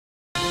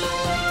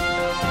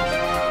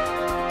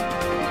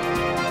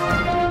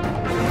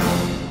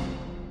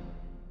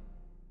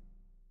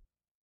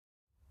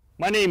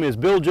My name is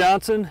Bill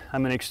Johnson.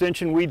 I'm an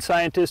extension weed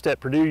scientist at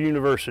Purdue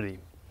University.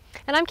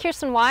 And I'm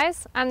Kiersten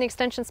Wise. I'm the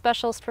extension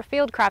specialist for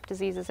field crop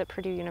diseases at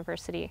Purdue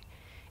University.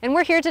 And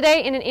we're here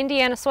today in an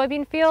Indiana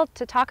soybean field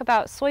to talk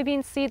about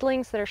soybean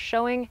seedlings that are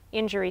showing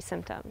injury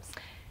symptoms.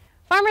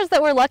 Farmers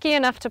that were lucky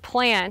enough to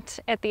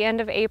plant at the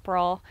end of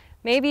April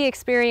may be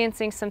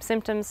experiencing some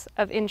symptoms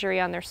of injury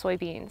on their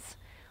soybeans.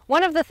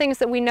 One of the things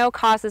that we know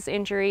causes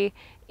injury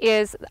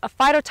is a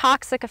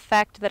phytotoxic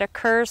effect that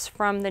occurs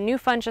from the new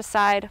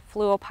fungicide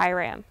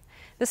fluopyram.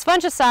 This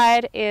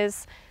fungicide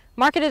is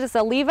marketed as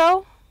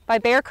Alivo by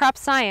Bayer Crop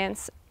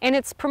Science, and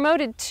it's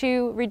promoted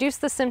to reduce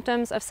the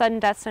symptoms of sudden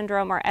death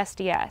syndrome, or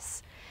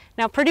SDS.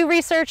 Now, Purdue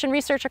research and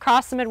research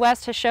across the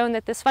Midwest has shown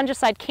that this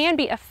fungicide can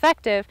be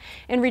effective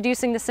in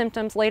reducing the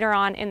symptoms later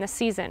on in the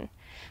season.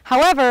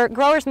 However,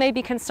 growers may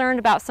be concerned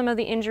about some of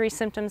the injury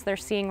symptoms they're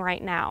seeing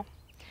right now.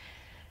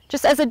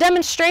 Just as a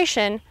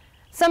demonstration,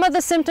 some of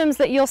the symptoms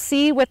that you'll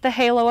see with the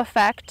halo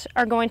effect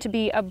are going to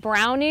be a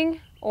browning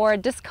or a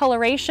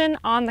discoloration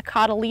on the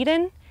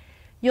cotyledon.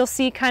 You'll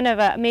see kind of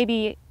a,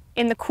 maybe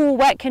in the cool,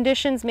 wet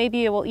conditions,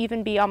 maybe it will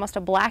even be almost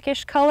a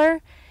blackish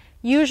color,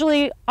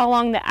 usually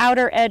along the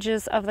outer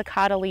edges of the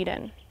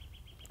cotyledon.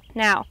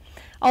 Now,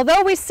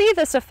 although we see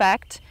this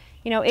effect,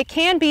 it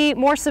can be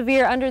more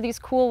severe under these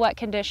cool, wet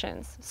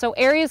conditions. So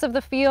areas of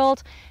the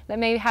field that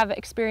may have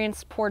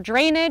experienced poor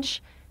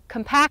drainage,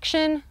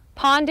 compaction,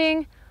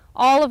 ponding,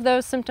 all of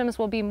those symptoms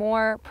will be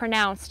more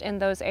pronounced in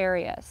those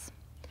areas.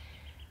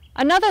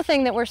 Another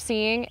thing that we're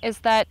seeing is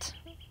that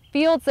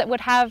fields that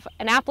would have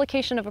an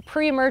application of a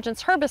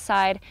pre-emergence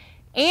herbicide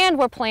and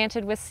were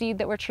planted with seed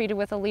that were treated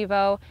with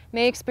Alivo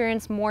may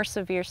experience more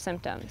severe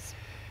symptoms.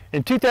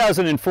 In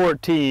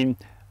 2014,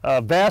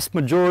 a vast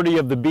majority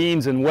of the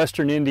beans in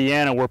western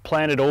Indiana were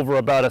planted over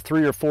about a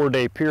 3 or 4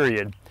 day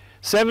period.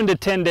 7 to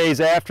 10 days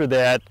after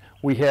that,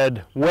 we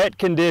had wet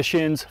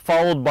conditions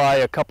followed by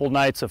a couple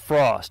nights of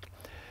frost.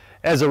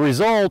 As a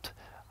result,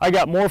 I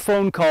got more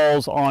phone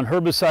calls on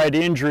herbicide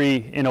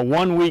injury in a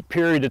 1 week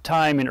period of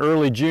time in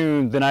early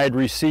June than I had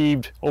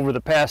received over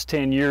the past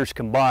 10 years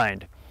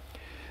combined.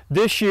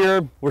 This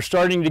year, we're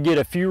starting to get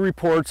a few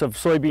reports of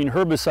soybean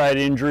herbicide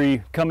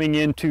injury coming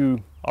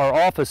into our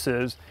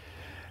offices.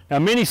 Now,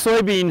 many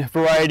soybean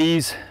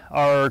varieties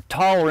are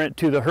tolerant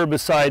to the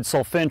herbicide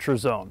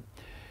sulfentrazone.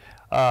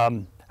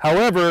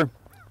 However,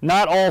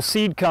 not all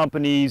seed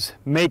companies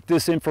make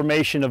this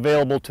information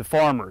available to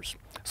farmers.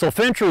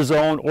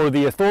 Sulfentrazone, or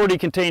the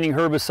authority-containing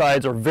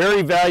herbicides, are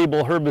very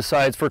valuable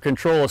herbicides for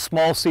control of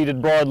small-seeded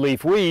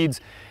broadleaf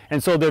weeds,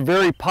 and so they're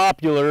very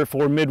popular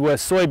for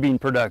Midwest soybean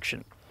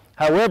production.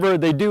 However,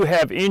 they do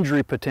have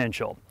injury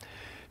potential.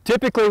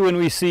 Typically, when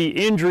we see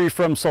injury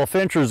from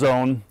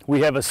sulfentrazone,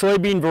 we have a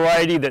soybean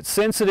variety that's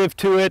sensitive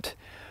to it,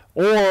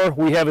 or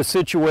we have a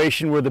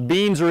situation where the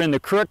beans are in the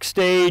crook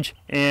stage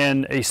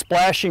and a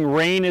splashing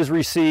rain is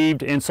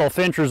received and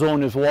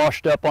sulfentrazone is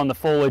washed up on the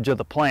foliage of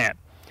the plant.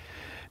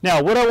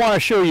 Now, what I want to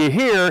show you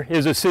here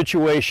is a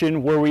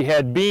situation where we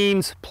had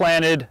beans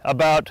planted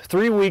about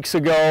 3 weeks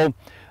ago.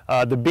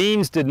 The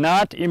beans did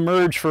not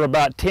emerge for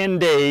about 10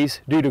 days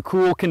due to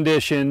cool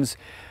conditions.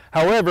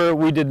 However,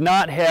 we did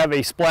not have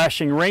a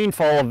splashing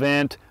rainfall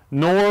event,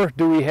 nor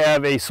do we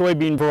have a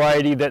soybean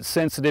variety that's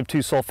sensitive to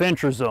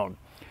sulfentrazone.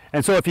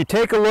 And so if you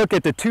take a look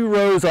at the 2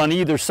 rows on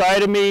either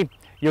side of me,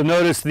 you'll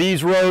notice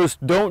these rows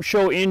don't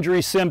show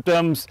injury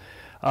symptoms.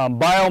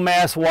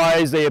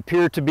 Biomass-wise, they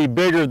appear to be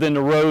bigger than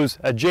the rows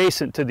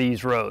adjacent to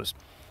these rows.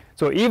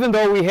 So even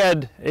though we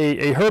had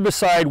a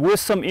herbicide with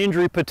some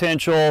injury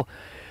potential,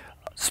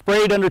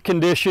 sprayed under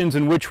conditions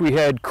in which we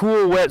had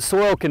cool, wet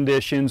soil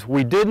conditions,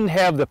 we didn't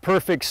have the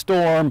perfect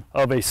storm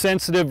of a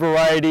sensitive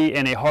variety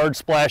and a hard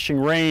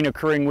splashing rain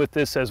occurring with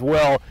this as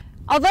well.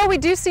 Although we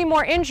do see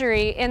more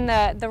injury in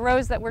the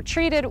rows that were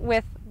treated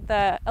with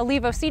the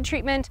Alivo seed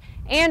treatment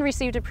and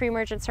received a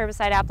pre-emergence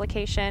herbicide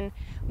application,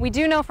 we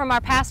do know from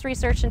our past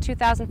research in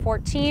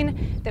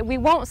 2014 that we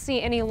won't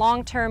see any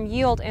long-term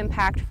yield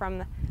impact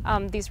from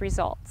these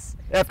results.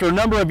 After a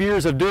number of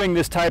years of doing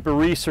this type of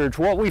research,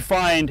 what we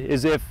find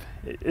is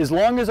as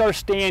long as our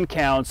stand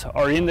counts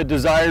are in the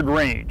desired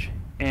range,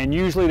 and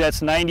usually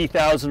that's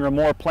 90,000 or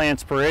more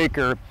plants per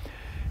acre,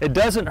 it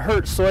doesn't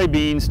hurt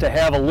soybeans to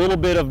have a little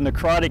bit of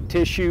necrotic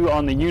tissue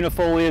on the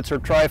unifoliates or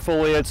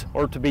trifoliates,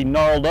 or to be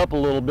gnarled up a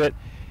little bit,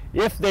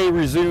 if they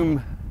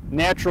resume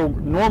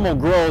normal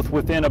growth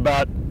within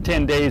about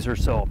 10 days or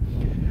so.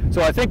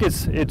 So I think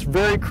it's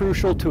very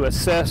crucial to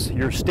assess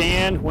your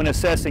stand when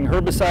assessing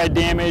herbicide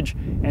damage,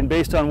 and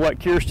based on what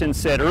Kiersten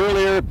said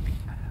earlier,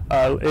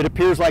 it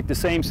appears like the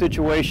same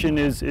situation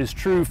is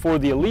true for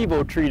the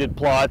Alivo treated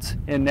plots,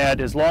 in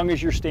that as long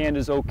as your stand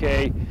is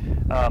okay,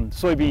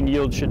 soybean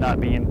yield should not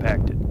be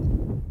impacted.